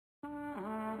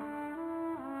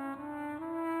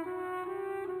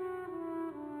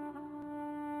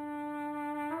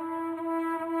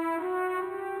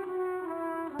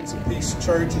It's a Peace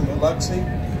Church in Biloxi.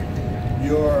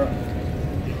 Your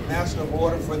Master of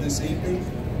Order for this evening,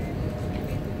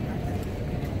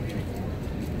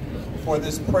 for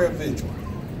this prayer vigil,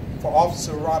 for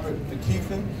Officer Robert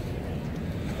McKeithen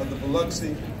of the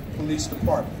Biloxi Police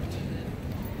Department.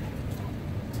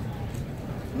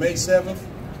 May 7th,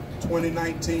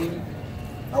 2019,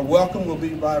 our welcome will be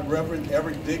by Reverend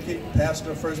Eric Dickett,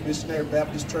 pastor of First Missionary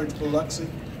Baptist Church, Biloxi.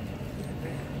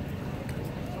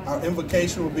 Our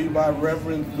invocation will be by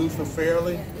Reverend Luther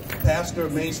Fairley, pastor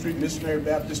of Main Street Missionary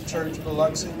Baptist Church,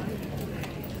 Biloxi.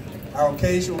 Our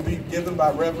occasion will be given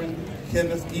by Reverend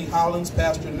Kenneth E. Hollins,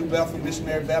 pastor of New Bethel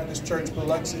Missionary Baptist Church,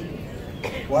 Biloxi.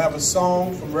 We'll have a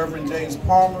song from Reverend James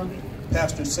Palmer,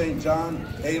 pastor St. John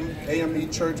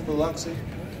AME Church, Biloxi.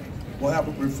 We'll have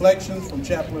a reflection from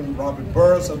Chaplain Robert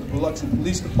Burris of the Biloxi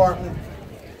Police Department.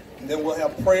 And then we'll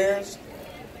have prayers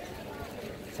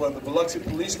for the Biloxi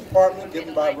Police Department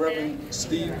given by Reverend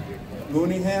Steve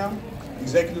Mooneyham,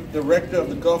 Executive Director of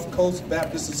the Gulf Coast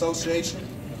Baptist Association.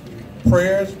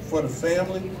 Prayers for the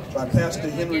family by Pastor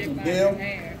Henry Goodell,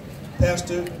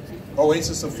 Pastor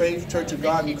Oasis of Faith, Church of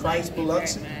God in Christ,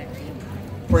 Biloxi.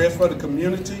 Prayers for the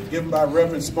community given by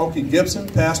Reverend Smokey Gibson,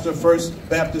 pastor of First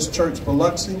Baptist Church,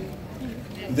 Biloxi.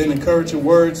 And then encouraging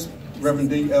words, Reverend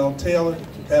D.L. Taylor,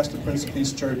 pastor of Prince of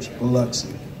Peace Church,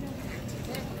 Biloxi.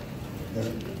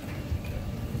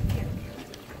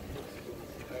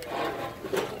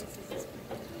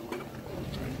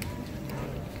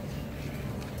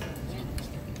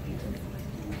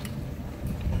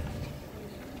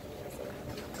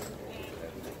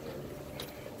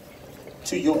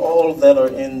 To you all that are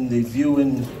in the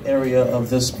viewing area of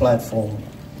this platform,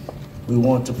 we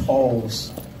want to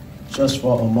pause just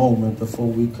for a moment before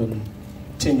we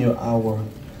continue our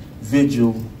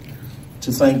vigil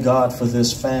to thank God for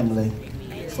this family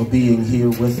for being here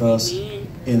with us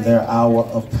in their hour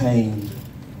of pain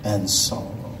and sorrow.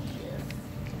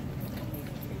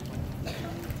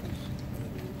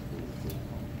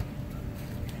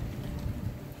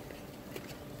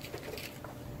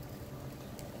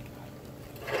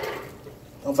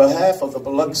 On behalf of the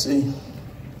Biloxi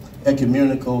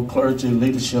Ecumenical Clergy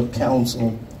Leadership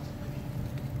Council,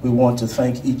 we want to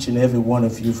thank each and every one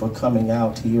of you for coming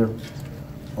out here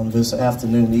on this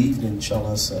afternoon, evening, shall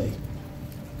I say,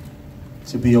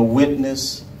 to be a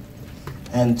witness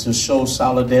and to show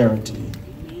solidarity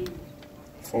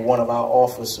for one of our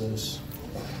officers,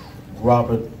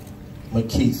 Robert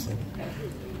McKeithen,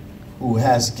 who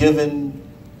has given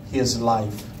his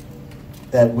life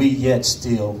that we yet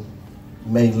still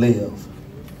may live.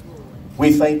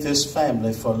 We thank this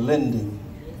family for lending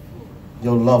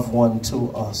your loved one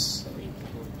to us,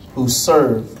 who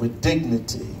serve with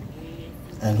dignity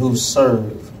and who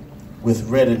serve with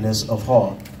readiness of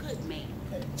heart.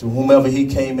 To whomever he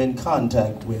came in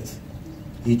contact with,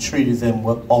 he treated them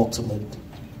with ultimate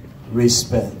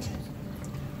respect.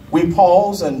 We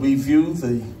pause and review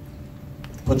the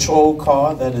patrol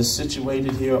car that is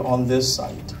situated here on this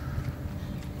site,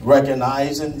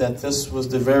 recognizing that this was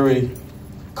the very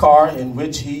car in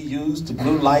which he used the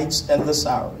blue lights and the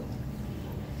siren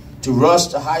to rush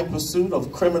to high pursuit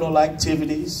of criminal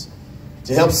activities,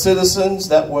 to help citizens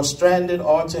that were stranded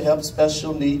or to help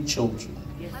special need children.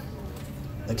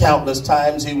 The countless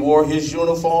times he wore his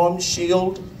uniform,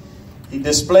 shield, he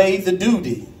displayed the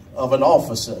duty of an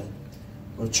officer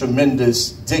with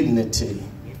tremendous dignity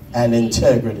and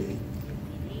integrity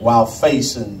while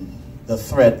facing the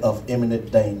threat of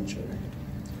imminent danger.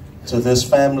 To this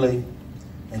family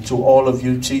and to all of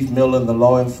you, Chief Miller and the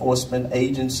law enforcement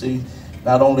agency,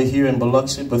 not only here in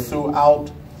Biloxi, but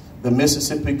throughout the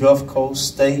Mississippi Gulf Coast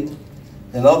state,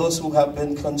 and others who have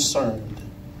been concerned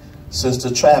since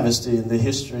the travesty in the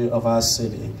history of our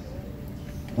city.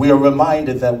 We are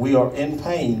reminded that we are in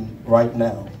pain right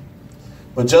now.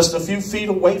 But just a few feet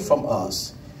away from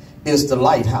us is the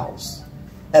lighthouse.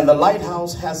 And the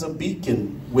lighthouse has a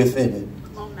beacon within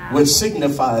it, which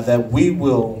signifies that we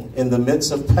will, in the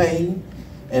midst of pain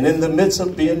and in the midst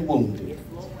of being wounded,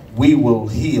 we will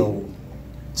heal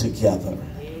together.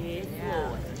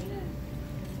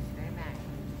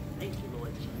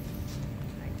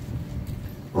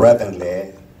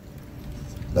 Reverently,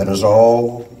 let us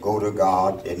all go to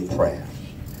God in prayer.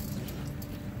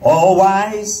 All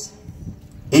wise,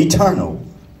 eternal,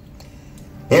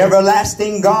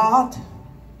 everlasting God,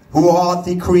 who art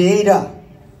the creator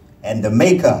and the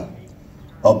maker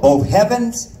of both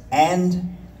heavens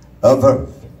and of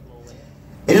earth.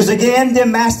 It is again, dear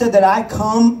Master, that I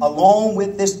come along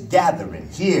with this gathering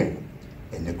here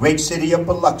in the great city of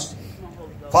Biloxi.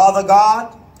 Father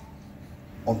God,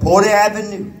 on Porter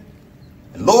Avenue.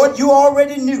 And Lord, you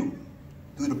already knew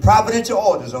through the providential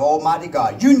orders of Almighty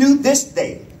God. You knew this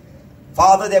day,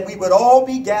 Father, that we would all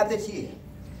be gathered here.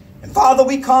 And Father,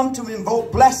 we come to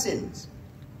invoke blessings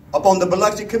upon the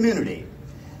Biloxi community.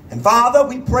 And Father,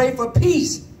 we pray for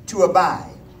peace to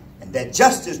abide, and that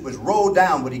justice was rolled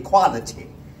down with equality.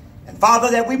 And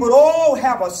Father, that we would all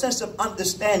have a sense of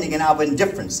understanding in our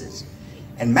indifferences.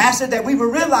 And Master, that we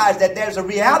would realize that there's a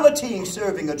reality in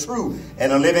serving a true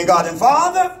and a living God. And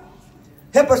Father,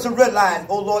 help us to realize,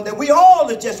 oh Lord, that we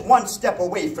all are just one step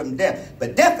away from death.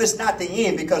 But death is not the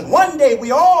end, because one day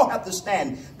we all have to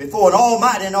stand before an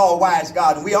almighty and all-wise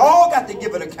God. And we all got to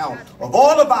give an account of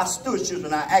all of our stewardship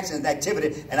and our actions and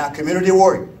activity and our community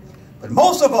work. But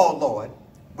most of all, Lord,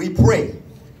 we pray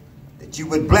that you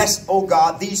would bless, oh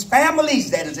God, these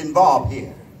families that is involved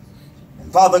here.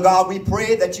 And Father God, we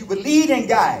pray that you would lead and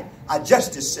guide our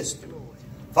justice system.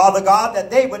 Father God,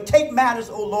 that they would take matters,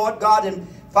 oh Lord God, and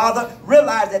Father,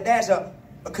 realize that there's a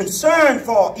concern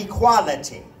for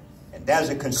equality, and there's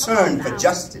a concern for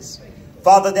justice.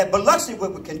 Father, that Biloxi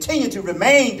would continue to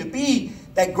remain to be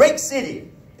that great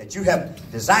city that you have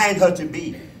designed her to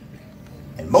be.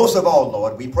 And most of all,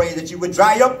 Lord, we pray that you would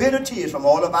dry up bitter tears from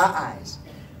all of our eyes.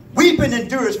 Weeping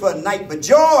endures for a night, but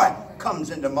joy comes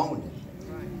in the morning.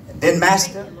 And then,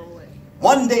 Master,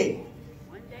 one day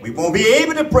we won't be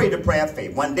able to pray the prayer of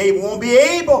faith. One day we won't be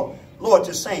able, Lord,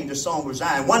 to sing the song of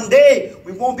Zion. One day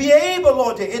we won't be able,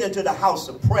 Lord, to enter to the house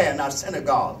of prayer in our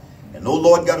synagogue. And oh,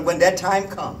 Lord God, when that time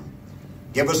comes,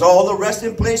 give us all the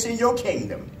resting place in your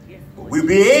kingdom. We'll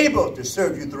be able to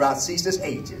serve you throughout ceaseless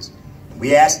ages. And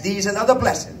we ask these and other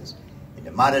blessings in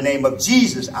the mighty name of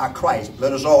Jesus, our Christ.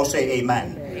 Let us all say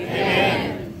amen.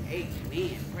 Amen. Amen.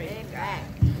 Praise God.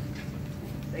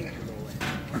 Thank you, Lord.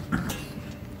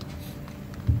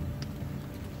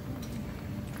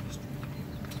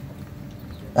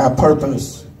 Our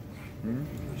purpose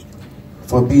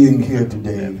for being here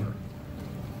today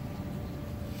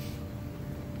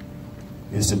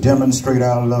is to demonstrate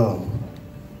our love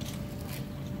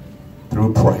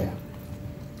through prayer.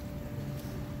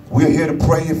 We're here to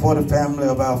pray for the family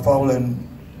of our fallen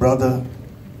brother,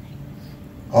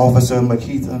 Officer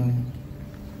McKeithen,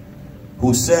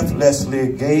 who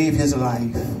selflessly gave his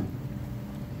life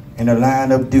in the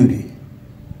line of duty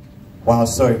while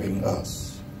serving us.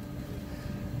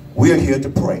 We're here to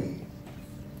pray.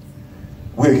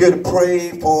 We're here to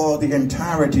pray for the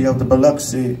entirety of the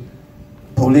Biloxi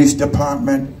Police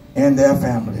Department and their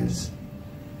families,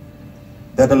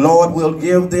 that the Lord will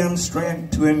give them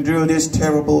strength to endure this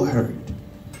terrible hurt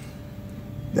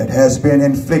that has been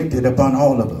inflicted upon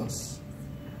all of us.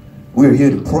 We're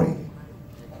here to pray.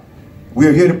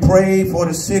 We're here to pray for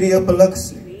the city of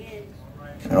Biloxi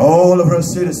and all of her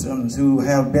citizens who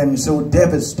have been so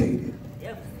devastated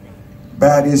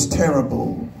by this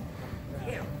terrible,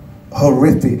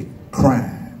 horrific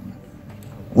crime.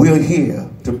 We're here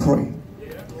to pray.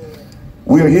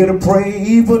 We're here to pray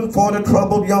even for the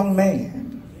troubled young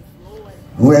man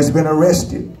who has been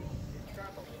arrested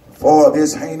for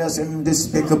this heinous and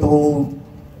despicable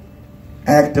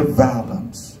act of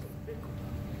violence.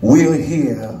 We're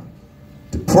here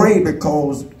to pray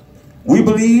because we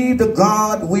believe the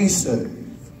God we serve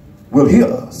will hear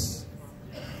us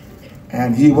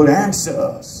and he will answer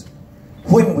us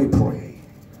when we pray,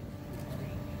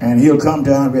 and he'll come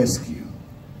to our rescue.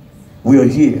 We're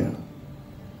here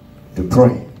to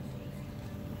pray.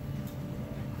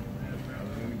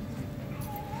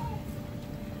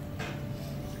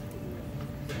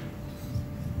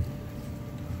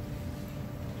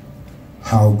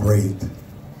 How great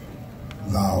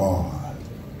thou art,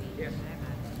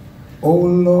 O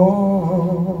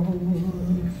Lord,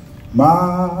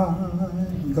 my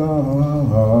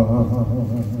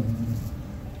God.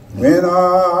 When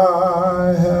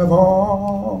I have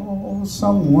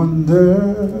awesome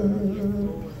wonder,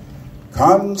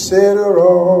 consider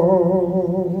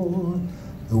all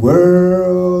the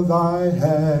world thy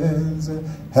hands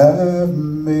have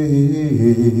made.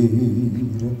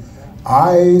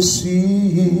 I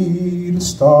see the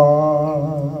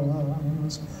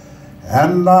stars,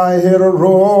 and I hear a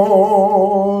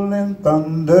rolling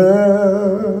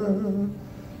thunder,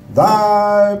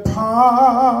 thy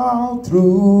power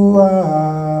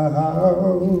throughout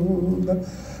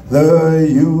the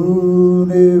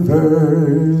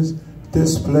universe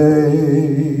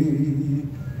display.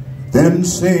 Then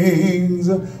sings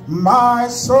my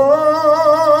soul,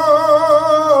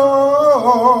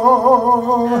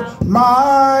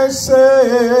 my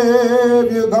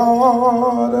Savior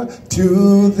God,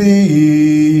 to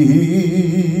thee.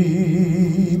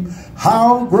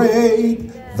 How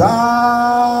great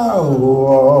thou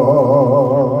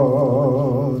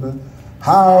art,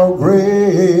 how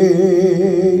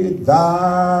great great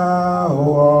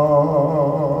thou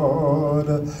art.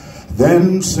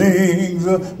 Then sings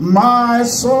my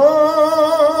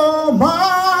soul,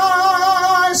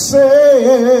 my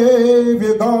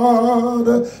Savior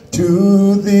God,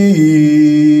 to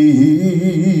thee.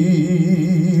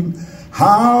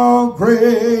 How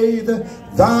great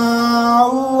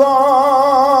thou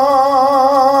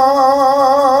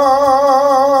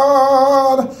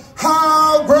art,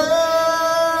 how great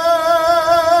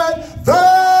thou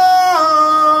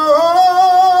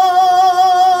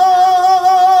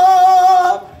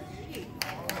art.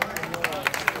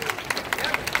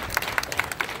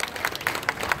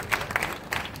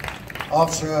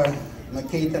 Officer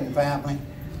McKeithen family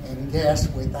and guests,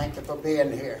 we thank you for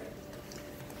being here.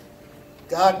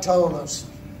 God told us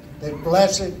that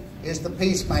blessed is the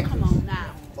peacemaker,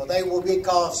 for they will be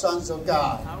called sons of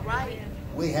God. All right.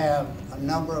 We have a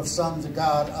number of sons of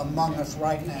God among us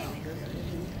right now.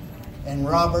 And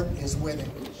Robert is with him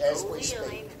as we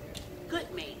speak. Good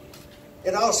man.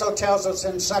 It also tells us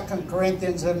in 2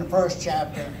 Corinthians in the 1st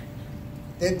chapter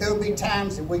that there'll be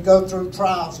times that we go through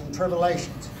trials and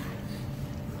tribulations.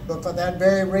 But for that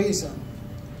very reason,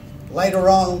 later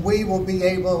on we will be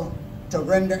able to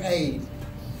render aid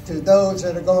to those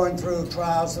that are going through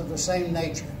trials of the same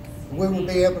nature. We will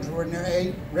be able to render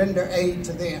aid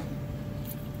to them.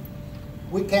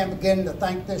 We can't begin to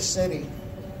thank this city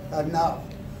enough.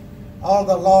 All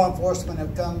the law enforcement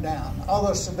have come down. All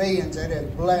the civilians that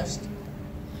have blessed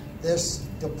this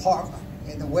department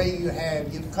in the way you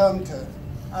have. You've come to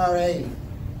our aid.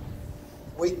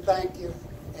 We thank you,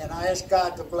 and I ask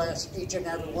God to bless each and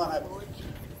every one of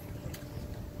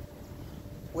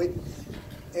you.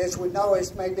 As we know,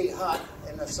 it may be hot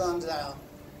and the sun's out,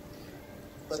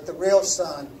 but the real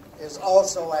sun is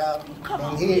also out,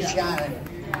 and he is shining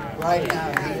right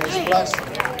now. He is blessing.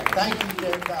 Thank you,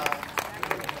 dear God,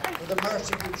 for the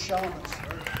mercy you've shown us.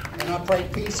 And I pray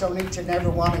peace on each and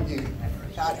every one of you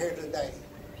out here today.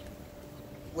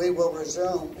 We will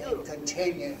resume and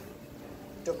continue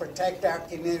to protect our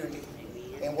community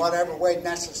in whatever way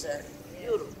necessary.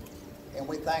 And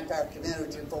we thank our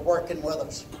community for working with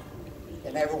us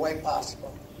in every way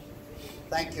possible.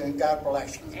 Thank you, and God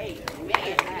bless you. Amen.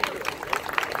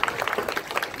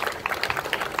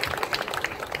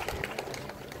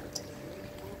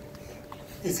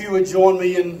 If you would join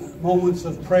me in moments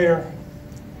of prayer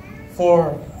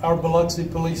for our Biloxi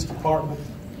Police Department.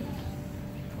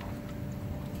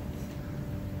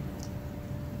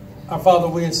 Our Father,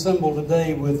 we assemble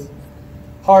today with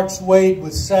hearts weighed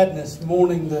with sadness,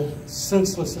 mourning the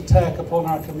senseless attack upon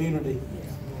our community,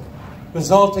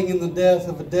 resulting in the death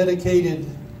of a dedicated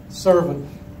servant,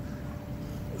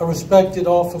 a respected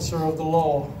officer of the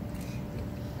law,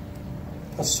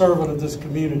 a servant of this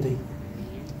community.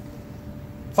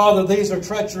 Father, these are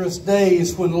treacherous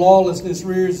days when lawlessness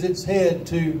rears its head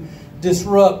to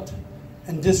disrupt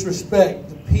and disrespect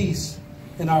the peace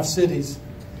in our cities,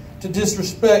 to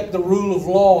disrespect the rule of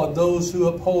law and those who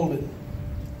uphold it.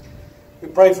 We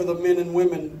pray for the men and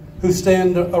women who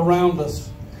stand around us,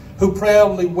 who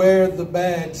proudly wear the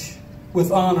badge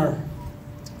with honor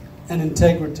and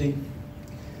integrity,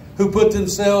 who put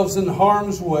themselves in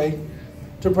harm's way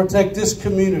to protect this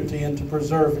community and to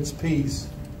preserve its peace.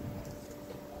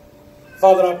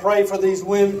 Father, I pray for these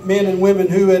men and women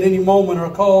who at any moment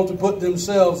are called to put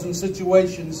themselves in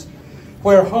situations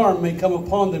where harm may come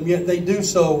upon them, yet they do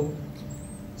so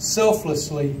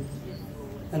selflessly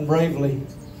and bravely.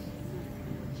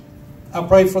 I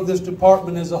pray for this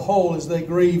department as a whole as they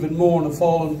grieve and mourn a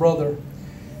fallen brother.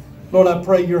 Lord, I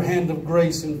pray your hand of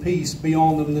grace and peace be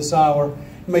on them this hour.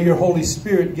 May your Holy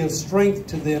Spirit give strength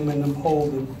to them and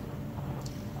uphold them.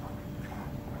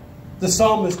 The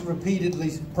psalmist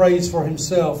repeatedly prays for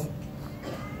himself.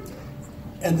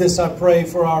 And this I pray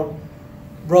for our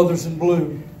brothers in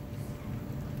blue.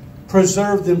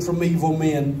 Preserve them from evil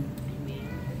men.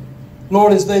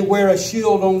 Lord, as they wear a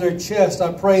shield on their chest,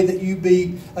 I pray that you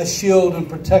be a shield and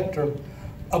protector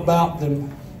about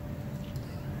them.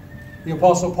 The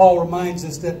Apostle Paul reminds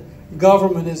us that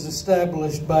government is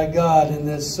established by God, and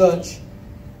as such,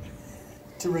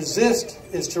 to resist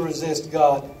is to resist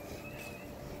God.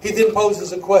 He then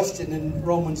poses a question in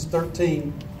Romans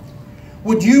 13.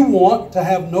 Would you want to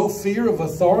have no fear of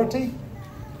authority?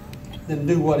 Then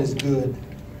do what is good.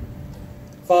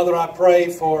 Father, I pray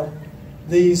for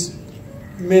these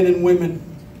men and women,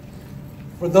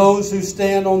 for those who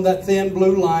stand on that thin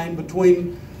blue line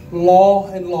between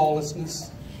law and lawlessness.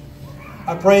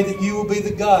 I pray that you will be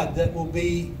the God that will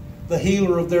be the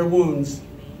healer of their wounds,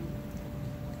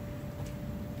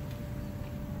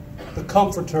 the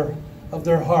comforter of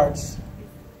their hearts,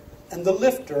 and the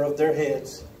lifter of their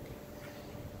heads.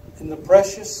 In the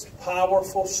precious,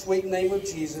 powerful, sweet name of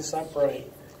Jesus, I pray.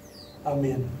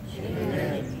 Amen.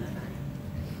 Amen.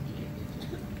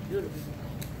 Would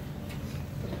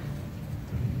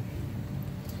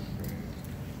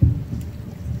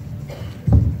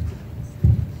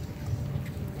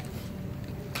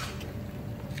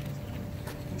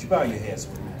you bow your heads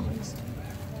with me, please?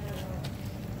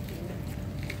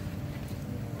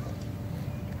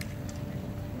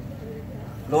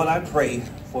 Lord, I pray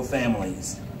for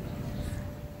families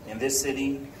in this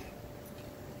city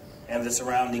and the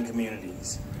surrounding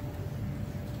communities.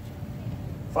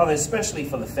 Father, especially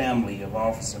for the family of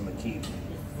Officer McKeithen,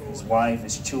 his wife,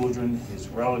 his children, his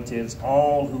relatives,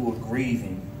 all who are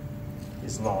grieving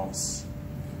his loss.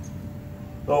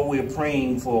 Lord, we are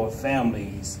praying for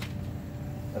families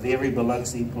of every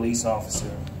Biloxi police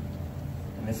officer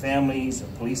and the families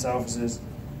of police officers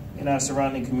in our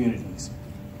surrounding communities.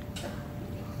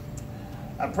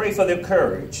 I pray for their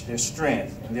courage, their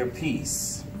strength, and their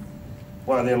peace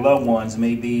while their loved ones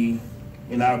may be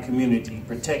in our community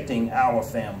protecting our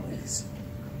families.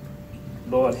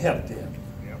 Lord, help them.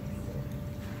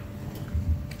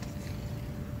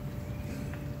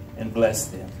 And bless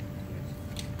them.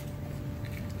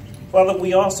 Father,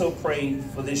 we also pray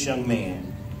for this young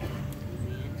man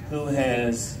who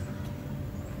has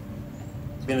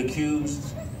been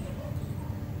accused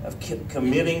of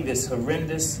committing this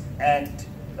horrendous act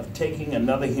of taking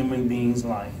another human being's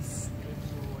life.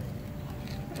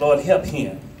 Lord, help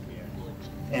him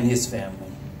and his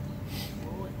family.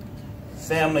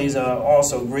 Families are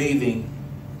also grieving.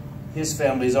 His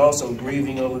family is also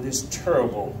grieving over this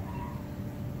terrible,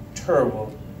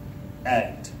 terrible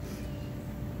act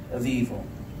of evil.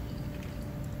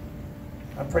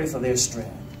 I pray for their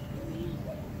strength.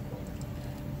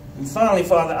 And finally,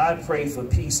 Father, I pray for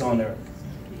peace on earth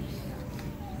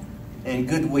and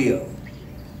goodwill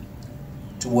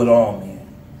toward all men.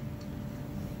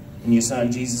 In your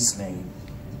Son, Jesus' name,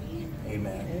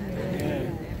 amen.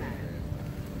 Amen.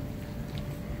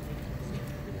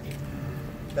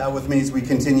 Bow with me as we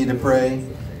continue to pray.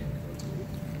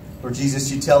 Lord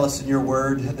Jesus, you tell us in your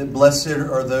word that blessed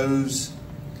are those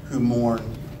who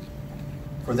mourn,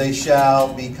 for they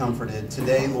shall be comforted.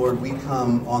 Today, Lord, we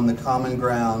come on the common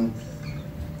ground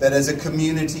that as a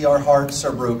community our hearts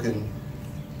are broken.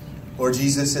 Lord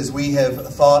Jesus, as we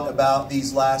have thought about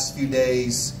these last few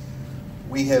days,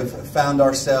 we have found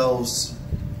ourselves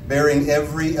bearing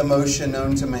every emotion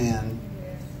known to man.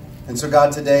 And so,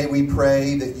 God, today we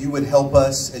pray that you would help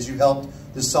us as you helped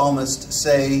the psalmist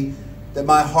say that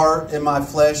my heart and my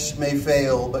flesh may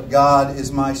fail, but God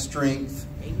is my strength.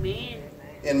 Amen.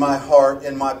 In my heart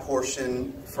and my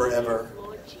portion forever.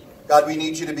 God, we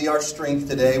need you to be our strength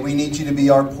today. We need you to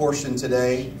be our portion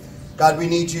today. God, we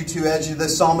need you to, as the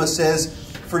psalmist says,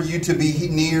 for you to be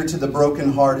near to the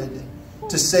brokenhearted,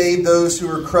 to save those who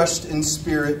are crushed in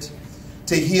spirit,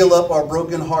 to heal up our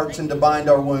broken hearts and to bind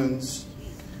our wounds.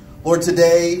 Lord,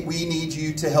 today we need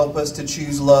you to help us to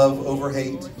choose love over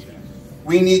hate.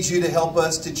 We need you to help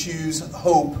us to choose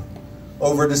hope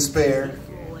over despair.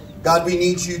 God, we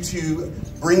need you to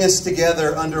bring us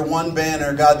together under one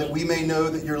banner, God, that we may know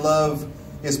that your love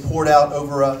is poured out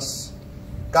over us.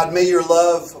 God, may your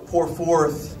love pour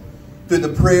forth through the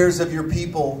prayers of your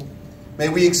people. May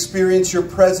we experience your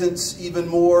presence even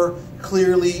more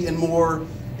clearly and more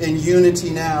in unity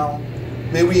now.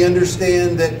 May we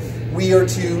understand that we are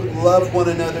to love one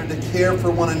another, to care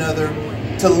for one another,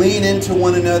 to lean into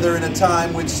one another in a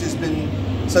time which has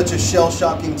been such a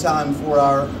shell-shocking time for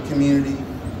our community.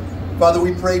 Father,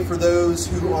 we pray for those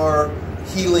who are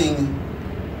healing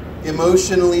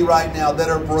emotionally right now, that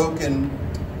are broken,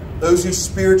 those who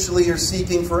spiritually are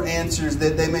seeking for answers,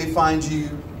 that they may find you.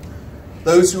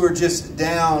 Those who are just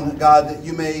down, God, that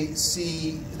you may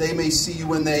see, they may see you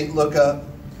when they look up.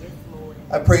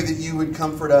 I pray that you would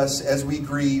comfort us as we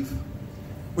grieve.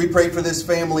 We pray for this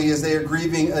family as they are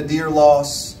grieving a dear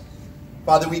loss.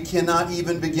 Father, we cannot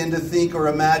even begin to think or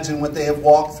imagine what they have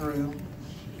walked through.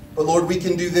 But Lord, we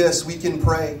can do this. We can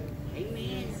pray.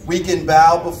 We can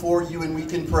bow before you and we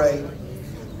can pray.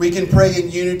 We can pray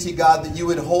in unity, God, that you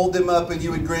would hold them up and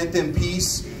you would grant them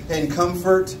peace and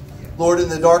comfort, Lord, in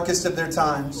the darkest of their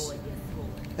times.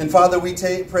 And Father, we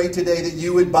pray today that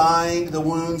you would bind the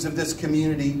wounds of this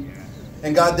community.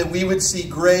 And God, that we would see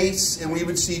grace and we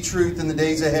would see truth in the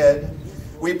days ahead.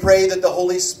 We pray that the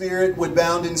Holy Spirit would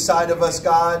bound inside of us,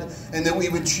 God, and that we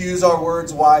would choose our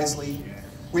words wisely.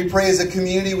 We pray as a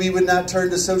community we would not turn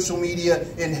to social media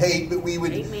in hate, but we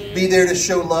would be there to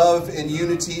show love and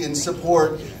unity and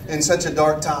support in such a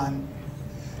dark time.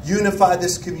 Unify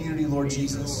this community, Lord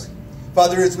Jesus.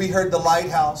 Father, as we heard the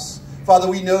lighthouse, Father,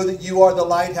 we know that you are the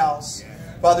lighthouse.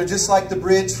 Father, just like the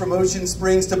bridge from Ocean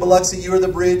Springs to Biloxi, you are the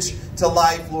bridge to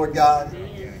life, Lord God.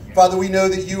 Father, we know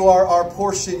that you are our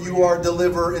portion, you are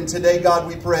deliverer, and today, God,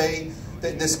 we pray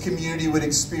that this community would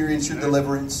experience your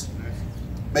deliverance.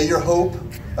 May your hope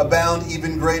abound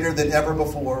even greater than ever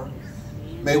before.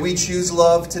 May we choose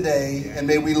love today, and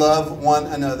may we love one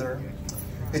another.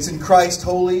 It's in Christ's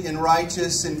holy and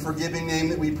righteous and forgiving name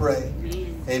that we pray.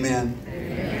 Amen.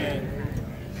 Amen.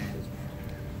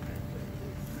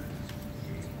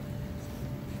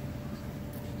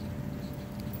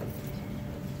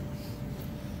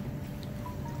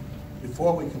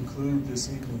 Before we conclude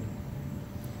this evening,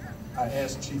 I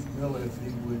asked Chief Miller if he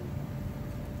would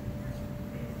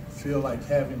feel like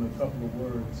having a couple of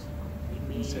words.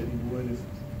 He said he would if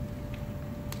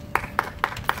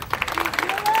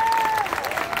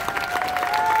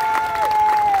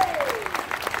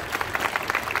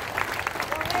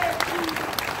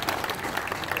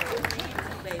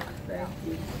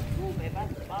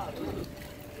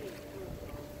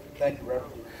Thank you,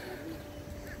 Reverend.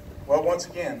 Well, once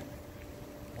again,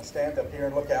 I stand up here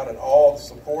and look out at all the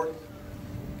support,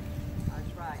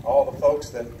 all the folks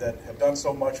that have done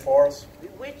so much for us. We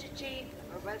with you, Chief.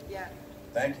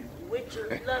 Thank you. We with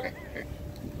you. Look.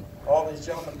 All these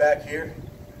gentlemen back here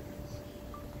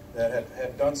that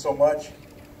have done so much.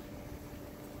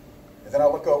 And then I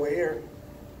look over here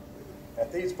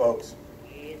at these folks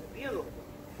It's beautiful.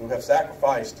 who have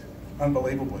sacrificed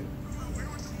unbelievably.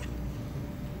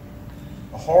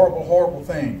 A horrible, horrible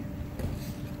thing.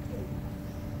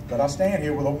 But I stand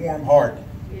here with a warm heart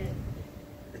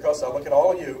because I look at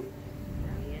all of you,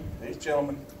 these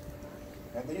gentlemen,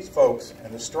 and these folks,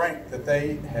 and the strength that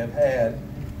they have had.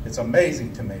 It's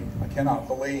amazing to me. I cannot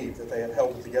believe that they have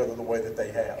held it together the way that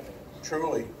they have.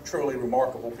 Truly, truly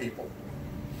remarkable people.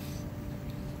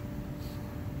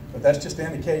 But that's just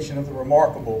an indication of the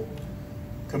remarkable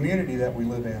community that we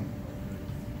live in.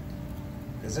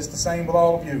 Is this the same with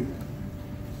all of you?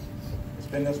 It's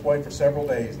been this way for several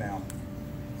days now.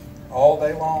 All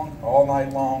day long, all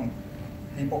night long,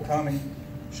 people coming,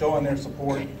 showing their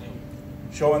support,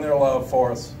 showing their love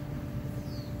for us.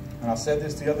 And I said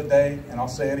this the other day, and I'll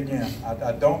say it again.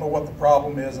 I don't know what the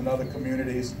problem is in other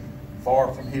communities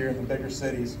far from here in the bigger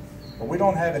cities, but we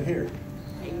don't have it here.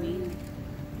 Amen.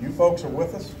 You folks are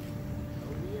with us,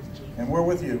 and we're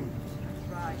with you.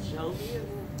 Right. Show you.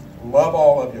 Love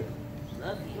all of you.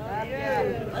 Love you. Love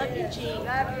you. Love you, Chief.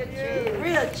 Love you, Chief.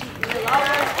 Real Chief. We'll always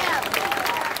have you.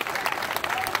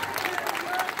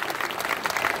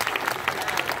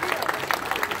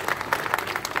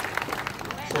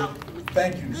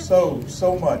 Thank you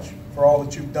so much for all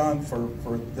that you've done for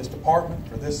this department,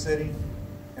 for this city,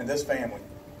 and this family.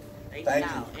 Thank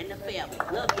you. And the family.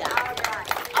 Love y'all. All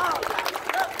right. All right.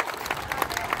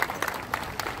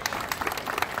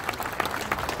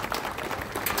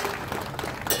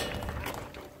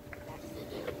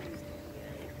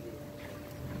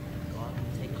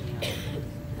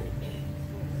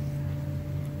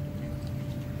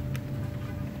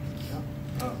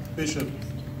 Love Bishop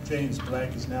James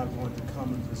Black is now going to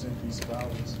come and present these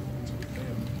flowers to the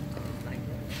family.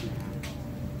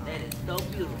 That is so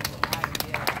beautiful.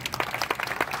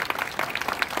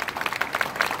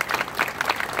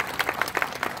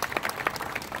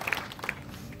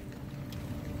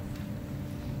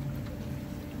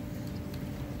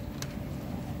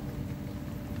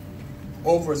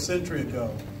 Over a century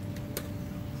ago,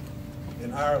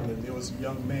 in Ireland, there was a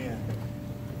young man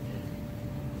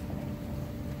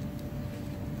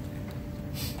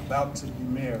about to be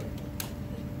married.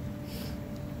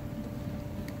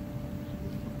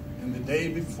 And the day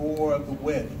before the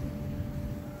wedding,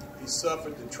 he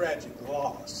suffered the tragic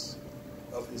loss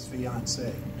of his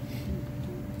fiancée.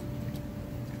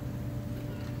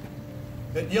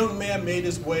 That young man made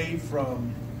his way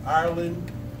from Ireland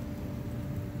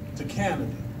to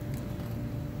Canada,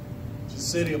 to the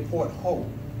city of Port Hope.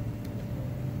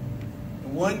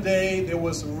 And one day there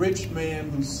was a rich man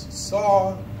who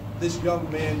saw this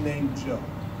young man named Joe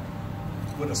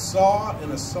with a saw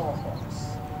and a sawhorse.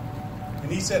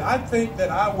 And he said, I think that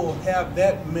I will have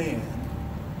that man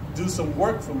do some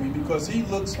work for me because he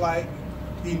looks like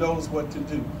he knows what to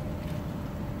do.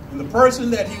 And the person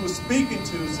that he was speaking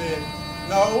to said,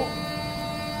 no,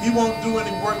 he won't do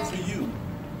any work for you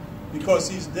because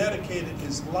he's dedicated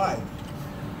his life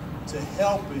to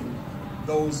helping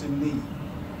those in need.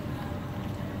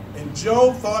 And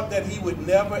Joe thought that he would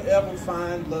never, ever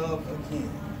find love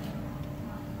again.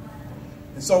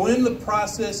 And so in the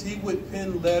process, he would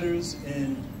pen letters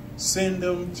and send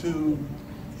them to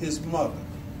his mother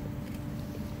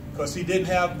because he didn't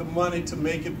have the money to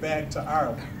make it back to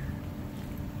Ireland.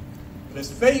 But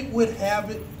as fate would have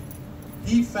it,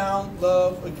 he found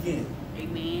love again.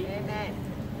 Amen. Amen.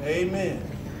 Amen.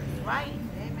 Right.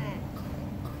 Amen.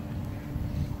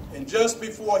 And just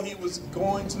before he was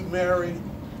going to marry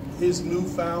his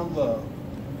newfound love,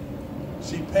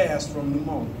 she passed from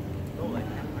pneumonia. Lord.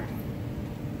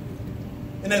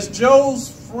 And as Joe's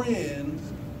friend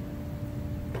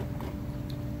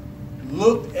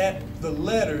looked at the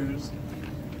letters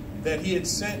that he had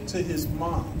sent to his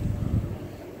mom,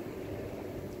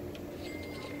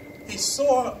 he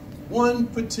saw one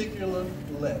particular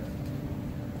letter.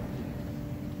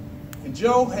 And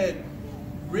Joe had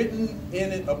written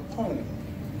in it a poem,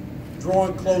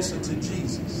 drawing closer to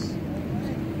Jesus.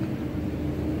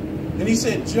 And he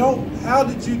said, Joe, how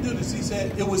did you do this? He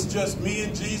said, it was just me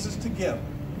and Jesus together.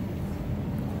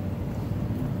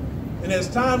 And as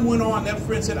time went on, that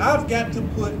friend said, I've got to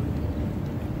put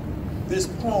this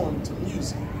poem to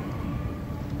music.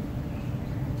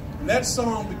 And that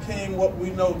song became what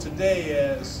we know today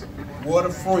as What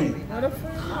a Friend. What a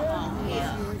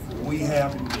friend. We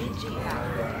have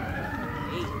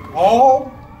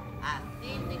all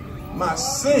my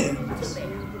sins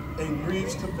and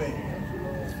griefs to bear.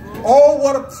 Oh,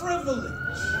 what a privilege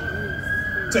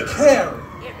to carry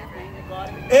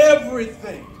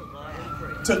everything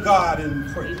to God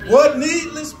in prayer. What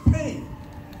needless pain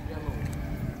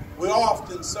we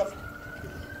often suffer.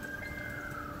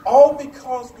 All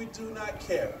because we do not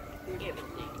carry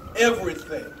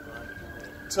everything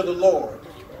to the Lord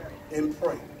in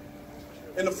prayer.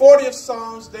 In the 40th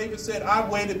Psalms, David said, I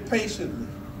waited patiently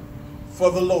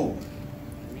for the Lord,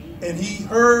 and he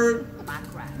heard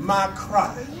my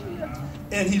cry,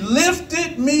 and he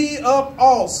lifted me up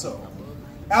also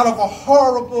out of a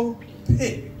horrible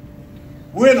pit.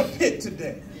 We're in a pit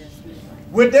today.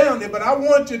 We're down there, but I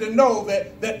want you to know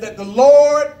that the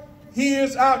Lord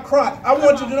hears our cry. I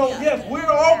want you to know, yes, we're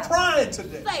all crying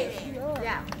today.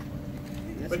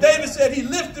 But David said, he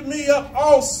lifted me up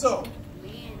also.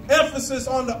 Emphasis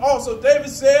on the also. David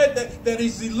said that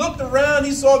as he looked around,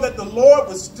 he saw that the Lord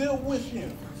was still with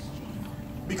him,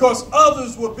 because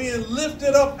others were being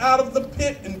lifted up out of the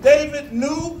pit. And David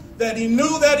knew that he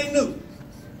knew that he knew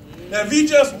that if he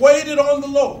just waited on the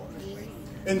Lord,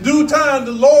 in due time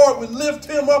the Lord would lift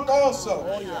him up also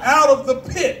out of the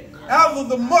pit, out of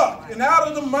the muck, and out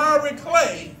of the miry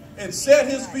clay, and set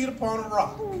his feet upon a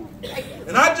rock.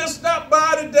 And I just stopped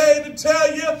by today to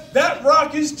tell you that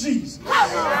rock is Jesus,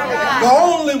 the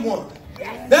only one.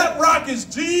 That rock is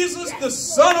Jesus, the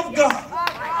Son of God.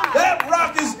 That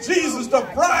rock is Jesus, the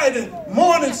bright and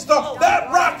morning star.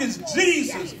 That rock is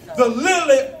Jesus, the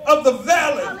lily of the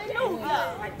valley.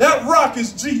 That rock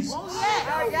is Jesus.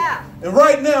 And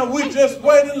right now we're just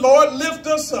waiting, Lord, lift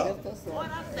us up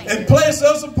and place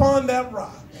us upon that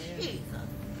rock.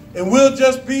 And we'll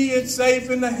just be safe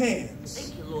in the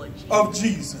hands of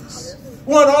Jesus. I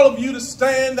want all of you to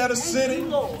stand that are sitting,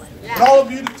 and all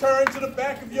of you to turn to the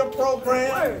back of your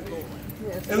program,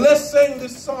 and let's sing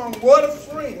this song, What a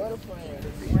Friend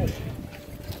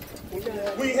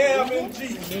We Have in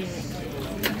Jesus.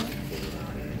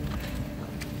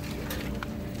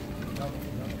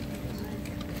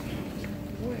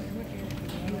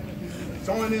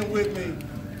 Join in with me.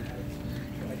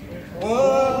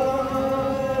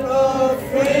 What a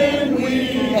friend we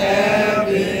have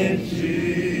in Jesus.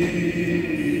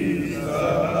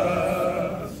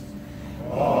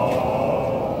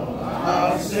 All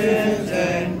our sins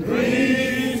and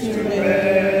griefs to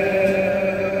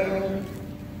bear.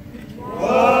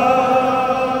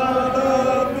 What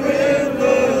a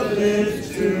privilege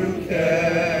to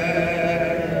carry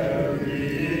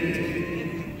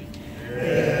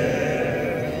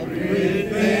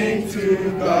everything to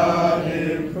God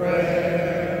in prayer.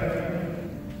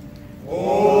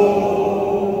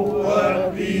 Oh,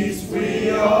 what peace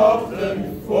we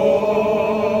often forfeit.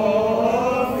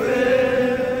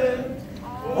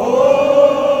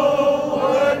 Oh,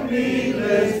 what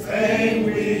needless pain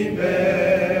we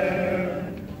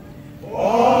bear.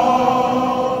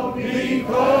 All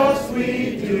because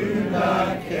we do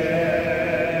not carry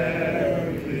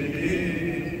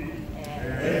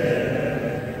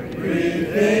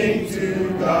everything to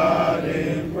God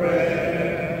in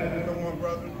prayer. Come on,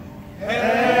 brother.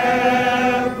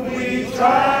 Have we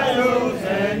trials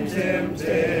and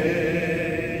temptations?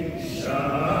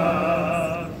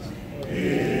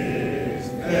 Is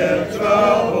there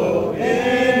trouble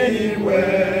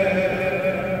anywhere?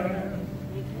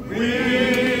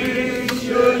 We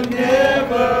should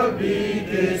never be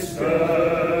discouraged.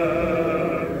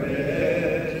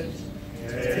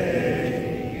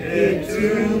 Take it to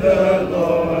the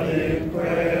Lord in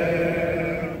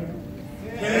prayer.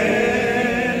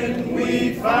 Can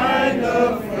we find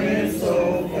a friend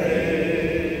so faithful?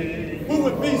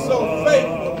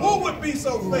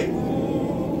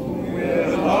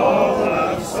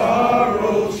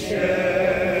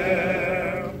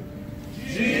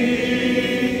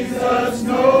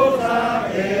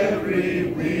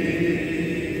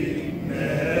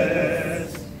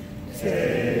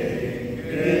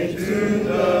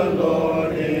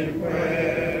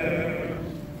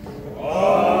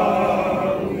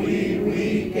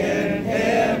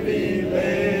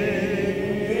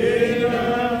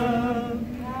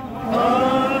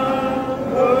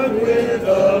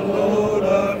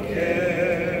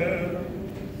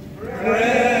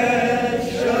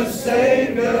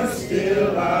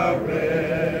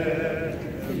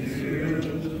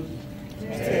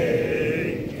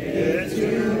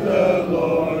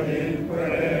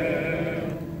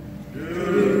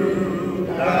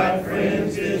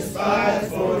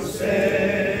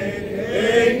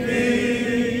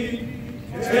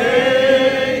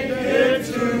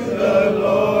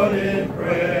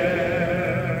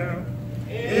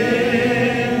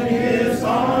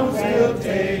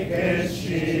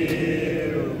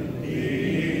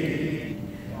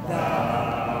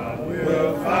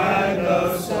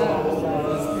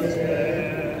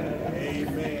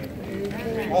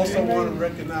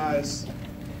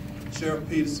 Sheriff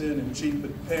Peterson and Chief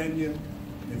Pena.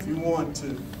 If you want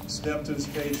to step to the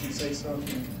stage and say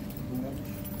something.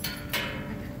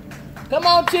 Come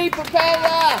on, Chief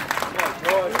Pena!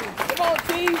 Come on,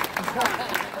 Chief!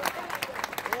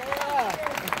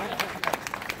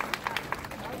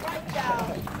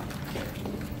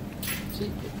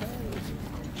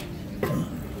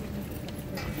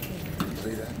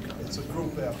 It's a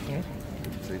group effort.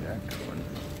 See that?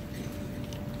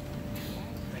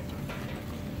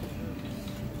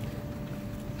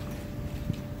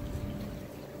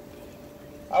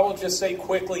 I will just say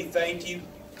quickly, thank you.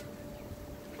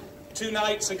 2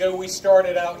 nights ago, we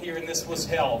started out here, and this was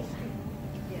hell.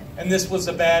 And this was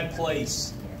a bad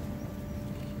place.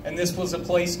 And this was a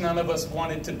place none of us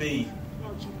wanted to be.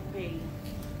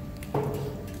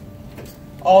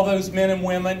 All those men and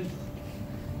women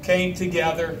came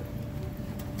together,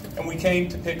 and we came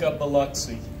to pick up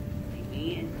Biloxi.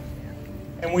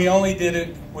 And we only did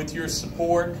it with your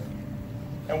support,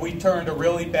 and we turned a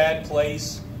really bad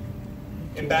place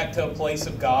and back to a place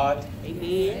of God.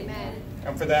 Amen.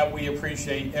 And for that, we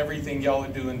appreciate everything y'all are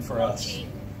doing for us.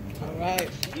 All right.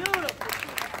 Beautiful.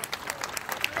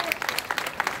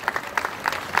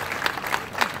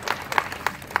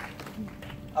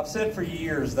 I've said for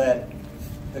years that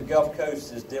the Gulf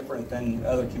Coast is different than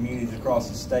other communities across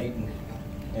the state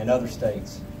and other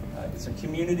states. It's a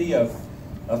community of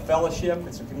fellowship.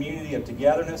 It's a community of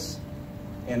togetherness,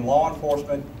 and law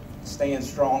enforcement stands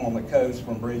strong on the coast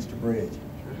from bridge to bridge.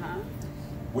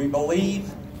 We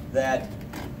believe that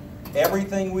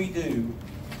everything we do,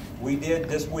 we did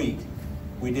this week.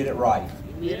 We did it right.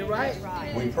 You did it right.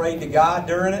 We prayed to God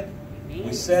during it.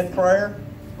 We said prayer.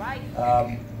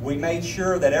 We made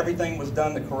sure that everything was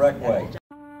done the correct way.